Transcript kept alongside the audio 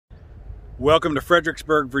Welcome to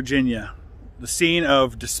Fredericksburg, Virginia, the scene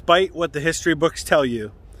of, despite what the history books tell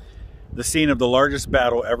you, the scene of the largest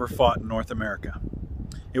battle ever fought in North America.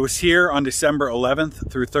 It was here on December 11th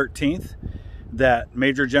through 13th that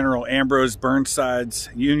Major General Ambrose Burnside's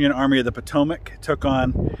Union Army of the Potomac took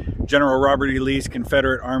on General Robert E. Lee's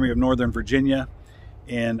Confederate Army of Northern Virginia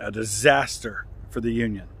in a disaster for the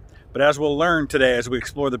Union. But as we'll learn today as we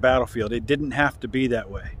explore the battlefield, it didn't have to be that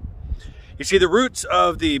way. You see, the roots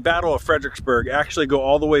of the Battle of Fredericksburg actually go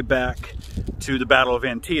all the way back to the Battle of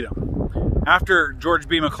Antietam. After George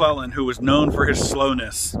B. McClellan, who was known for his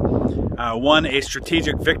slowness, won a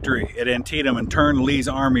strategic victory at Antietam and turned Lee's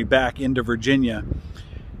army back into Virginia,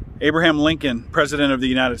 Abraham Lincoln, President of the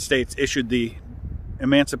United States, issued the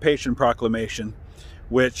Emancipation Proclamation,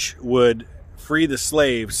 which would free the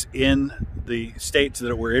slaves in the states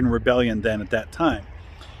that were in rebellion then at that time.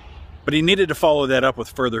 But he needed to follow that up with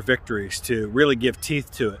further victories to really give teeth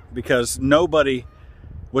to it, because nobody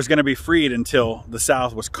was going to be freed until the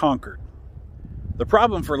South was conquered. The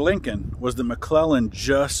problem for Lincoln was that McClellan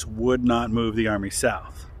just would not move the army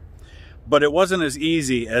south. But it wasn't as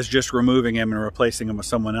easy as just removing him and replacing him with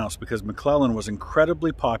someone else, because McClellan was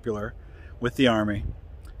incredibly popular with the army,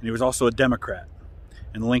 and he was also a Democrat.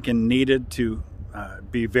 And Lincoln needed to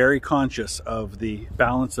be very conscious of the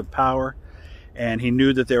balance of power. And he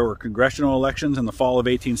knew that there were congressional elections in the fall of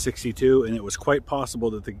 1862, and it was quite possible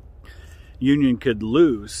that the Union could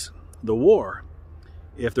lose the war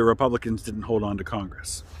if the Republicans didn't hold on to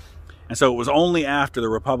Congress. And so it was only after the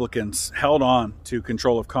Republicans held on to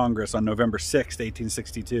control of Congress on November 6,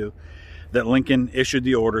 1862, that Lincoln issued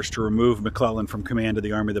the orders to remove McClellan from command of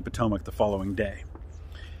the Army of the Potomac the following day.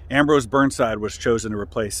 Ambrose Burnside was chosen to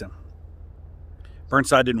replace him.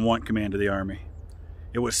 Burnside didn't want command of the army.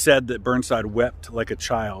 It was said that Burnside wept like a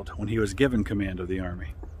child when he was given command of the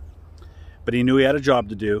army. But he knew he had a job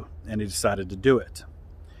to do, and he decided to do it.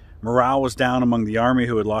 Morale was down among the army,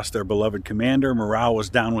 who had lost their beloved commander. Morale was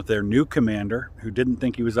down with their new commander, who didn't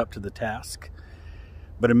think he was up to the task.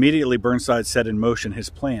 But immediately Burnside set in motion his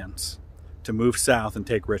plans to move south and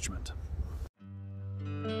take Richmond.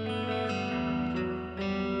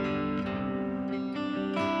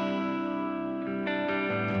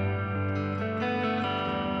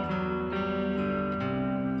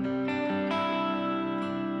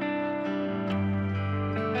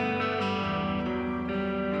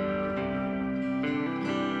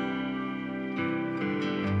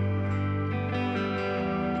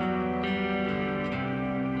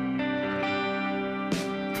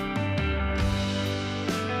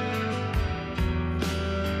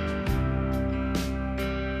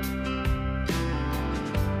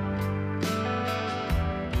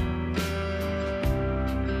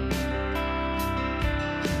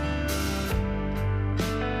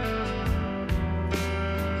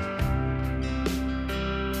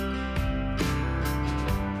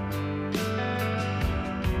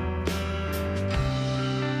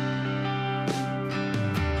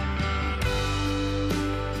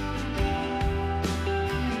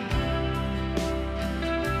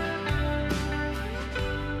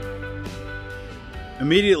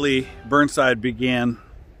 Immediately, Burnside began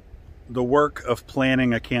the work of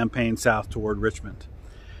planning a campaign south toward Richmond.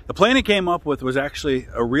 The plan he came up with was actually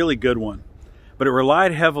a really good one, but it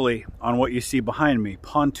relied heavily on what you see behind me,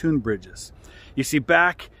 pontoon bridges. You see,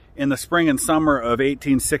 back in the spring and summer of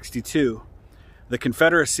 1862, the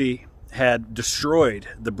Confederacy had destroyed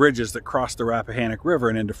the bridges that crossed the Rappahannock River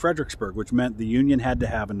and into Fredericksburg, which meant the Union had to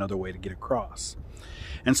have another way to get across.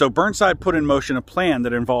 And so Burnside put in motion a plan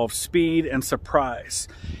that involved speed and surprise.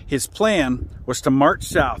 His plan was to march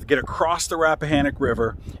south, get across the Rappahannock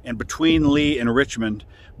River and between Lee and Richmond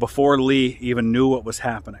before Lee even knew what was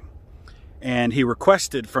happening. And he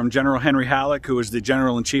requested from General Henry Halleck, who was the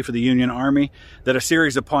General-in-Chief of the Union Army, that a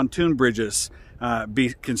series of pontoon bridges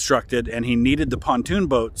be constructed, and he needed the pontoon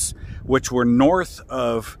boats, which were north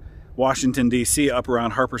of Washington, D.C., up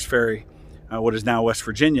around Harper's Ferry, what is now West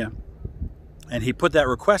Virginia. And he put that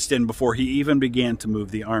request in before he even began to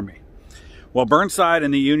move the army. While Burnside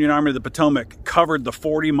and the Union Army of the Potomac covered the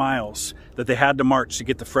 40 miles that they had to march to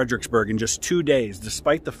get to Fredericksburg in just 2 days,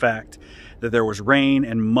 despite the fact that there was rain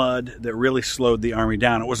and mud that really slowed the army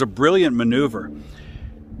down. It was a brilliant maneuver.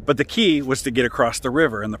 But the key was to get across the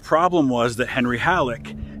river. And the problem was that Henry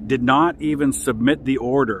Halleck did not even submit the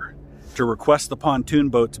order to request the pontoon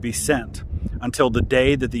boat to be sent until the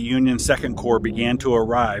day that the Union Second Corps began to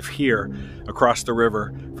arrive here across the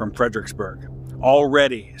river from Fredericksburg.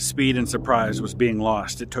 Already, speed and surprise was being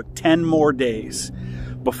lost. It took 10 more days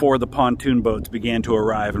before the pontoon boats began to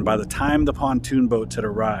arrive, and by the time the pontoon boats had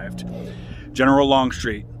arrived, General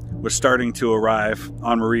Longstreet was starting to arrive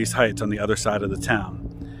on Marye's Heights on the other side of the town.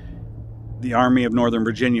 The Army of Northern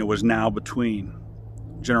Virginia was now between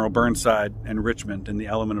General Burnside and Richmond, and the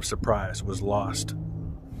element of surprise was lost.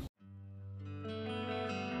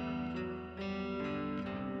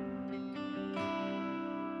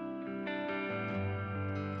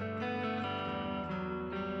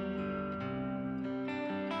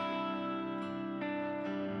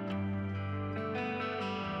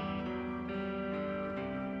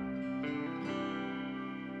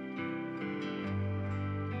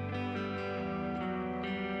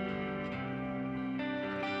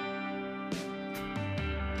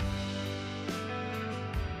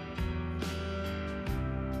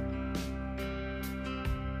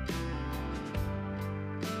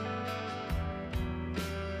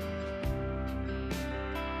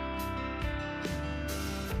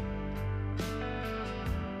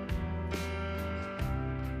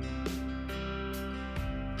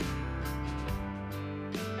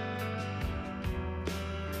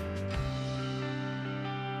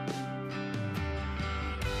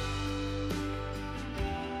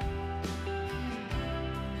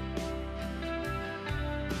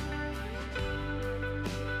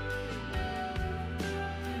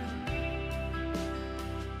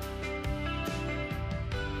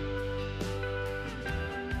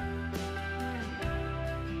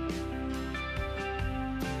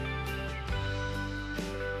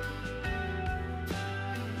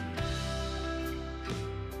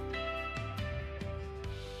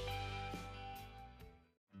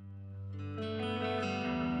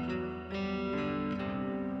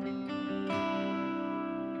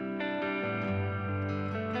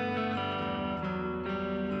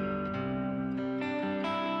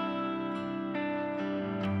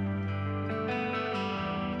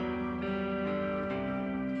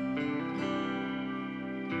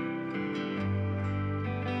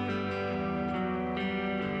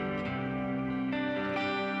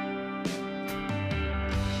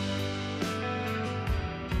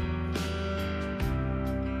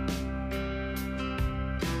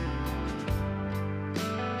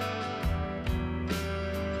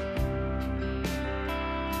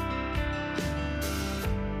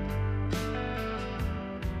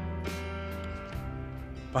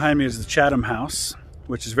 Behind me is the Chatham House,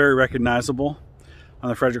 which is very recognizable on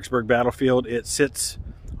the Fredericksburg Battlefield. It sits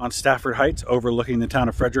on Stafford Heights, overlooking the town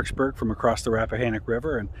of Fredericksburg from across the Rappahannock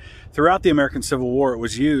River. And throughout the American Civil War, it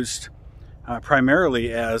was used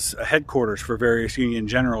primarily as a headquarters for various Union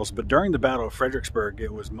generals. But during the Battle of Fredericksburg,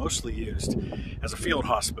 it was mostly used as a field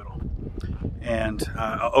hospital. And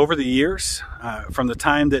over the years, from the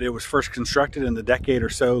time that it was first constructed in the decade or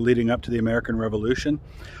so leading up to the American Revolution,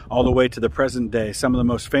 all the way to the present day, some of the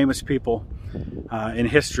most famous people in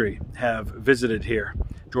history have visited here.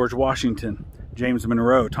 George Washington, James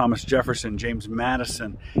Monroe, Thomas Jefferson, James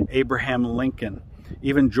Madison, Abraham Lincoln,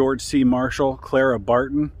 even George C. Marshall, Clara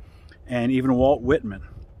Barton, and even Walt Whitman.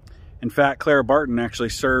 In fact, Clara Barton actually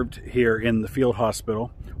served here in the field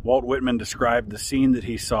hospital. Walt Whitman described the scene that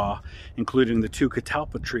he saw, including the two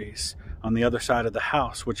catalpa trees on the other side of the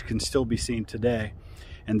house, which can still be seen today.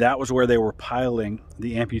 And that was where they were piling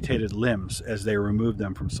the amputated limbs as they removed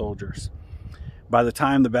them from soldiers. By the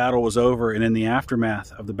time the battle was over and in the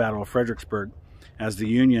aftermath of the Battle of Fredericksburg, as the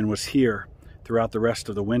Union was here throughout the rest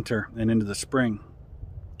of the winter and into the spring,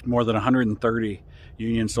 more than 130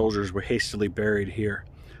 Union soldiers were hastily buried here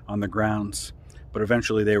on the grounds, but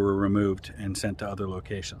eventually they were removed and sent to other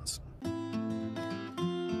locations.